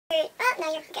Oh,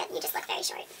 no, you're good. You just look very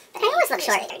short. But I always look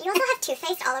short. You also have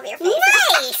toothpaste all over your face.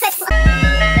 Nice!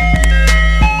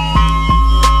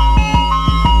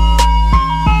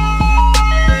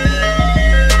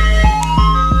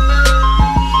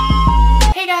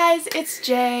 Hey guys, it's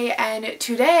Jay, and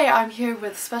today I'm here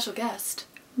with special guest.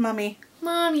 Mommy.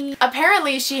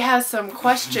 Apparently she has some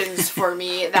questions for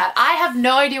me that I have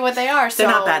no idea what they are, so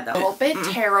They're not bad, though. I'm a little bit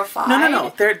terrified.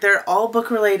 No. They're all book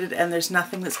related, and there's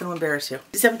nothing that's going to embarrass you.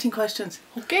 17 questions.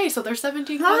 Okay, so there's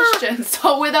 17 questions.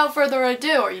 So without further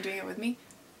ado, are you doing it with me?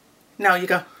 No, you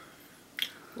go.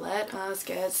 Let us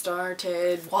get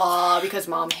started. Wah, because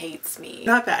Mom hates me.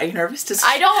 Not bad. Are you nervous?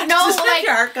 I don't know. Does Like,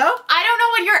 your heart go? I don't know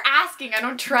what you're asking. I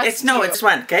don't trust you. It's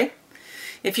one, okay?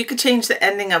 If you could change the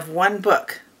ending of one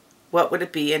book, what would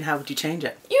it be and how would you change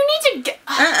it? You need to get...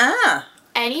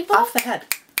 Any book? Off the head.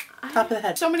 Top of the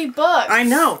head. So many books. I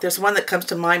know. There's one that comes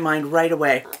to my mind right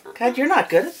away. God, you're not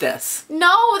good at this.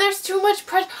 No, there's too much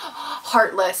pressure.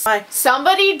 Heartless. Why?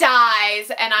 Somebody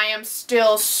dies and I am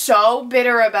still so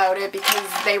bitter about it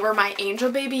because they were my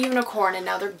angel baby unicorn and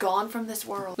now they're gone from this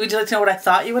world. Would you like to know what I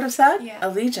thought you would have said? Yeah.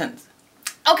 Allegiance.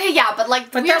 Okay, yeah, but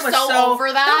like we are so over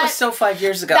that. That was so 5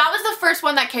 years ago. That was the first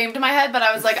one that came to my head, but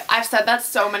I was like, I've said that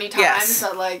so many times Yes.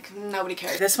 that like nobody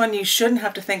cares. This one you shouldn't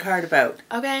have to think hard about.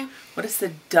 Okay. What is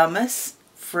the dumbest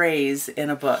phrase in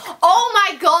a book? Oh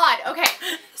my god! Okay,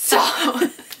 so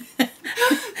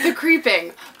The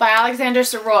Creeping by Alexander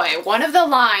Soroy. One of the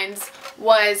lines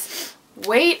was,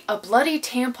 "Wait a bloody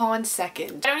tampon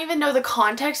second." I don't even know the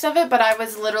context of it, but I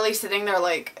was literally sitting there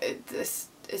like,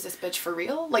 is this bitch for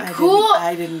real? Like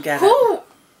I didn't get it. Who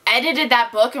edited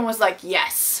that book and was like,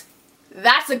 yes,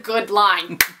 that's a good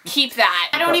line. Keep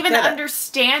that. I don't even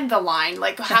understand the line.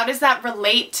 Like, how does that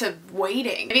relate to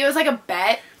waiting? Maybe it was like a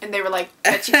bet and they were like,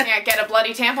 bet you can't get a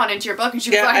bloody tampon into your book, and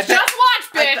she was like, just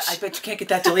watch, bitch! I bet you can't get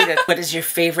that deleted. What is your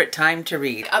favorite time to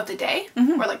read? Of the day?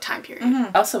 Or like time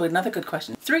period? Also, another good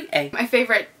question. 3A. My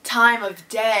favorite time of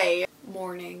day,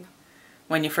 morning.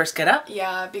 When you first get up?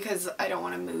 Yeah, because I don't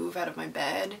want to move out of my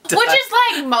bed. Which is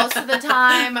like most of the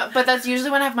time, but that's usually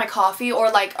when I have my coffee, or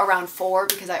like around 4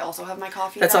 because I also have my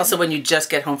coffee. That's then. also when you just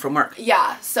get home from work.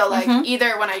 Yeah, so like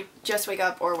either when I just wake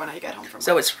up or when I get home from work.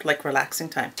 So it's like relaxing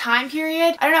time. Time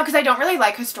period? I don't know, because I don't really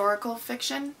like historical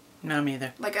fiction. No, me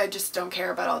either. Like, I just don't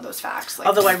care about all those facts. Like,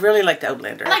 although I really liked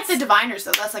Outlander. I like The Diviners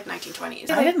though, that's like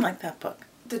 1920s. I didn't like that book.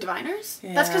 The Diviners?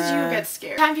 Yeah. That's because you get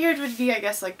scared. Time period would be, I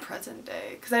guess, like present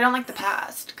day. Because I don't like the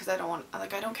past. Because I don't want,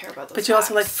 like, I don't care about those But you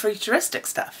also like facts. futuristic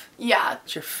stuff. Yeah.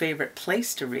 What's your favorite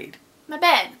place to read? My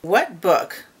bed. What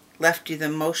book left you the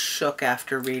most shook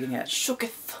after reading it?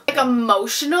 Shooketh. Like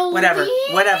emotionally? Whatever.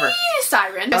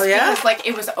 Siren. Oh, yeah? Because, like,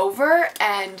 it was over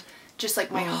and just,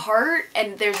 like, my heart,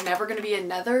 and there's never going to be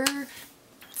another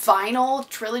final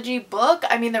trilogy book.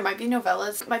 I mean, there might be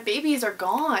novellas. My babies are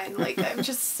gone. Like, I'm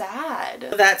just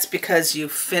sad. That's because you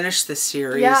finished the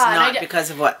series, Yeah, not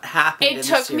because of what happened in the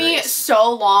series. It took me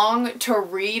so long to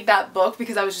read that book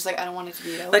because I was just like, I don't want it to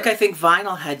be over. Like, I think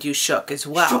vinyl had you shook as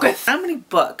well. Shooketh. How many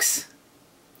books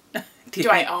do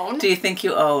I own? Do you think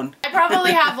you own? I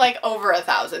probably have like over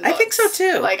 1,000 books. I think so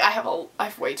too. Like, I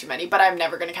have way too many, but I'm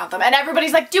never gonna count them. And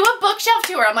everybody's like, do a bookshelf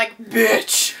tour. I'm like,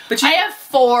 bitch. But I have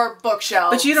 4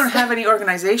 bookshelves. But you don't have any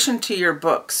organization to your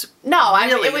books. No,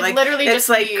 really. It would like, literally it's just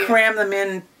like be... cram them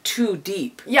in too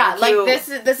deep. Yeah, like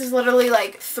this is literally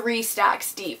like 3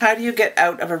 stacks deep. How do you get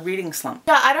out of a reading slump?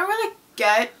 Yeah, I don't really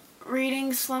get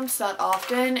reading slumps that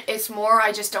often. It's more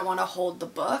I just don't want to hold the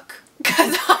book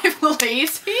because I'm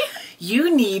lazy.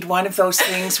 You need one of those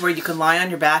things where you can lie on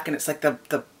your back and it's like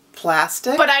the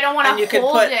plastic. But I don't want to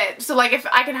hold it. So like if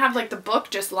I can have like the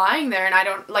book just lying there and I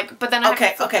don't like, but then I have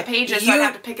to flip the pages, so I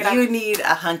have to pick it up. You need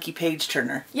a hunky page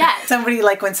turner. Yeah. Somebody,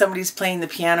 like when somebody's playing the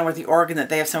piano or the organ, that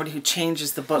they have somebody who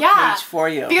changes the book page for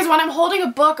you. Because when I'm holding a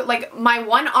book, like my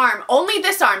one arm, only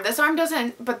this arm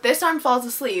doesn't, but this arm falls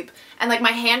asleep and like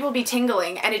my hand will be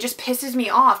tingling and it just pisses me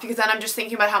off because then I'm just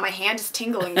thinking about how my hand is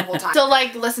tingling the whole time. So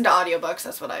like listen to audiobooks,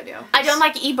 that's what I do. I don't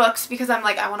like ebooks because I'm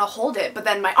like, I want to hold it, but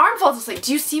then my arm falls asleep.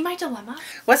 Do you see my dilemma?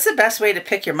 What's the best way to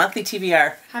pick your monthly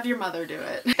TBR? Have your mother do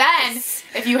it. Then,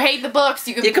 if you hate the books,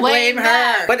 you can blame her.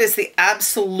 her. What is the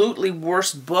absolutely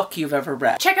worst book you've ever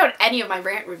read? Check out any of my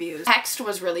rant reviews. Text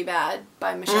was really bad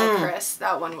by Michelle Chris.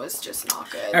 That one was just not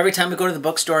good. Every time we go to the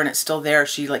bookstore and it's still there,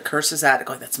 she like curses at it,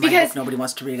 going, that's my book, nobody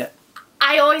wants to read it.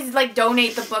 I always like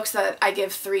donate the books that I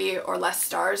give 3 or less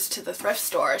stars to the thrift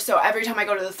store. So every time I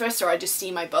go to the thrift store, I just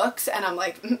see my books and I'm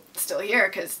like, it's still here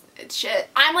because it's shit.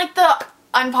 I'm like the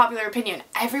unpopular opinion.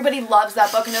 Everybody loves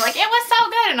that book and they're like, it was so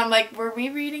good. And I'm like, were we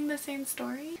reading the same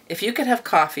story? If you could have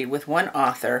coffee with one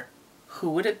author, who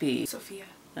would it be? Sophia.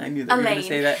 I knew that you were going to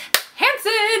say that.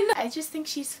 Hansen! I just think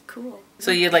she's cool.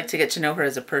 So you'd like to get to know her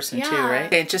as a person too, Yeah. right?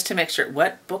 Okay, just to make sure,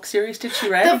 what book series did she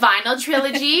write? The Vinyl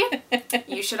Trilogy.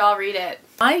 You should all read it.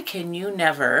 Why can you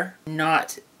never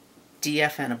not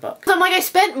DFN a book? So I'm like, I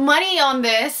spent money on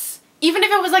this. Even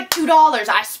if it was like $2,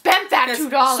 I spent that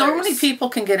 $2. So many people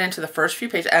can get into the first few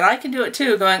pages, and I can do it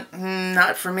too, going,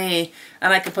 not for me,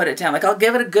 and I can put it down. Like, I'll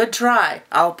give it a good try.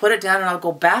 I'll put it down and I'll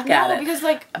go back at it. Because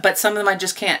like... But some of them I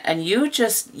just can't. And you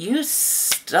just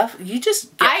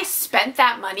I spent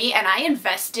that money and I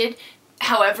invested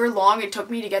however long it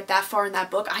took me to get that far in that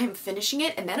book. I am finishing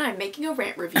it and then I'm making a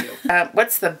rant review.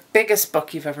 What's the biggest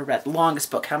book you've ever read?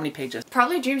 Longest book? How many pages?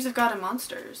 Probably Dreams of God and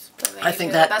Monsters. I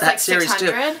think that's like series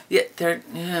 600. too. Yeah,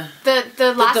 yeah.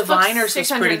 The last Diviners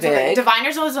was pretty big.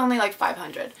 Diviners was only like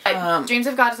 500. Dreams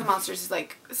of God and Monsters is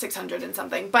like 600 and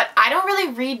something. But I don't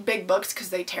really read big books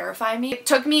because they terrify me. It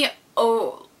took me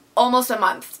almost a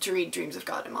month to read Dreams of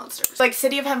God and Monsters. Like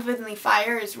City of Heavenly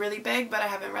Fire is really big, but I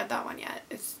haven't read that one yet.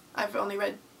 I've only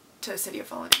read to City of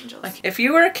Fallen Angels. Like, if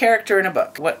you were a character in a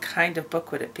book, what kind of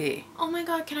book would it be? Oh my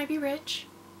god, can I be rich?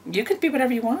 You could be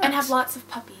whatever you want. And have lots of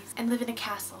puppies. And live in a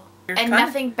castle. And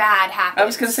nothing bad happens. I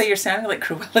was going to say you're sounding like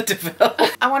Cruella de Vil.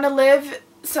 I want to live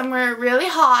somewhere really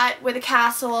hot with a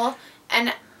castle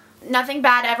and nothing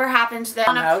bad ever happens there.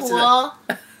 On a pool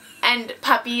and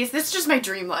puppies. This is just my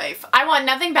dream life. I want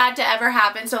nothing bad to ever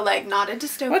happen, so like not a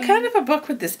dystopian. What kind of a book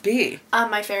would this be?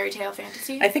 My fairy tale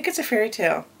fantasy. I think it's a fairy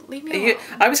tale. Leave me alone.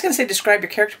 I was going to say describe your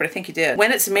character, but I think you did.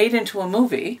 When it's made into a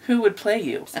movie, who would play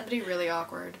you? Somebody really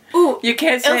awkward. Ooh, you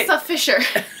can't say Ilsa Fisher.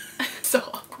 So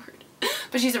awkward.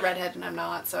 But she's a redhead and I'm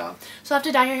not, so she'll have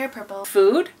to dye her hair purple.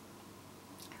 Food?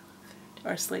 I love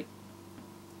food. Or sleep?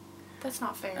 That's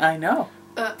not fair. I know.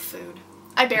 Food.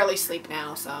 I barely sleep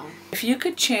now, so. If you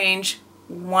could change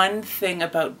one thing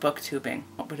about booktubing,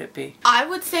 what would it be? I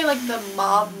would say like the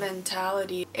mob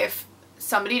mentality. If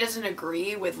somebody doesn't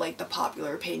agree with like the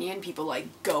popular opinion, people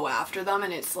like go after them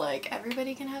and it's like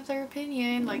everybody can have their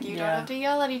opinion. Like you don't have to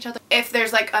yell at each other. If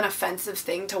there's like an offensive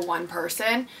thing to one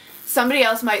person, somebody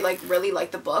else might like really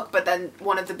like the book, but then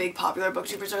one of the big popular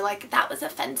booktubers are like, that was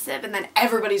offensive, and then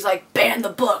everybody's like, ban the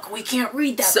book, we can't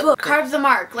read that book. Carve the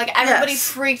mark. Like everybody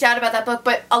freaked out about that book,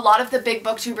 but a lot of the big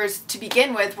booktubers to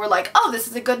begin with were like, oh, this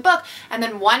is a good book, and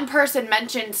then one person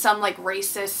mentioned some like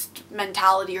racist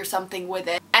mentality or something with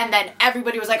it, and then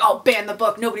everybody was like, oh, ban the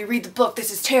book, nobody read the book,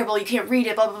 this is terrible, you can't read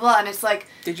it, blah blah blah. And it's like,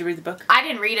 did you read the book? I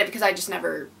didn't read it because I just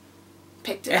never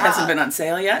picked it up. It hasn't been on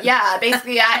sale yet? Yeah,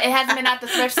 basically, it hasn't been at the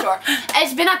thrift store.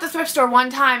 It's been at the thrift store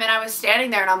one time, and I was standing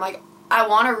there, and I'm like, I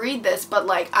want to read this, but,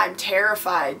 like, I'm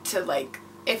terrified to, like,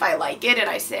 if I like it, and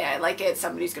I say I like it,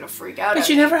 somebody's going to freak out. But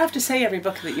you never have to say every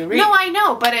book that you read. No, I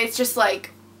know, but it's just, like,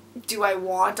 do I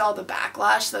want all the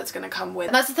backlash that's going to come with it?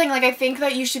 And that's the thing, like, I think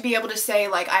that you should be able to say,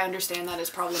 like, I understand that it's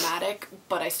problematic,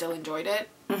 but I still enjoyed it.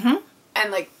 Mm-hmm.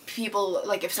 And, like, people,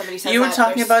 like, if somebody says you were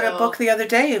talking about a book the other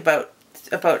day about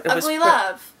Ugly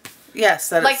Love. Yes,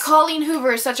 that like Colleen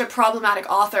Hoover is such a problematic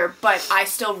author, but I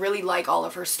still really like all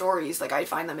of her stories. Like I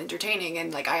find them entertaining,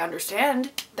 and like I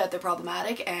understand that they're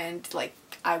problematic, and like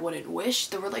I wouldn't wish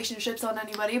the relationships on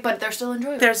anybody, but they're still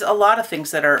enjoyable. There's a lot of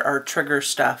things that are trigger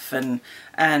stuff, and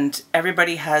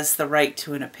everybody has the right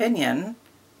to an opinion.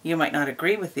 You might not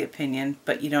agree with the opinion,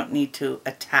 but you don't need to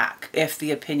attack if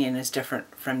the opinion is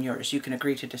different from yours. You can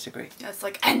agree to disagree. It's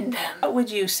like end them. What would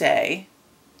you say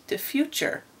to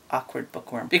future awkward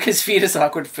bookworm? Because Vita's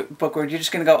awkward bookworm, you're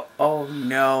just gonna go, oh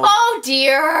no. Oh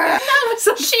dear. That was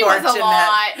she was a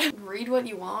lot. Read what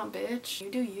you want, bitch.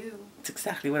 You do you. That's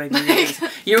exactly what I needed.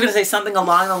 You were gonna say something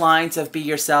along the lines of be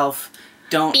yourself.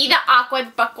 Don't be the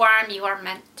awkward bookworm you are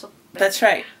meant to be. That's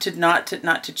right. Not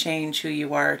to change who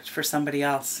you are for somebody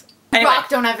else. Anyway. Rock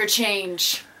don't ever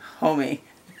change. Homie.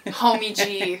 Homie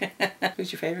G.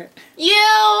 Who's your favorite?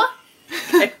 You.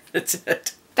 Okay, that's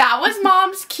it. That was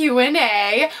Mom's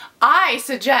Q&A. I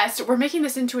suggest we're making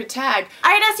this into a tag.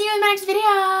 Alright, I'll see you in my next video.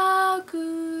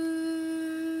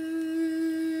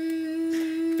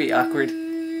 Be awkward.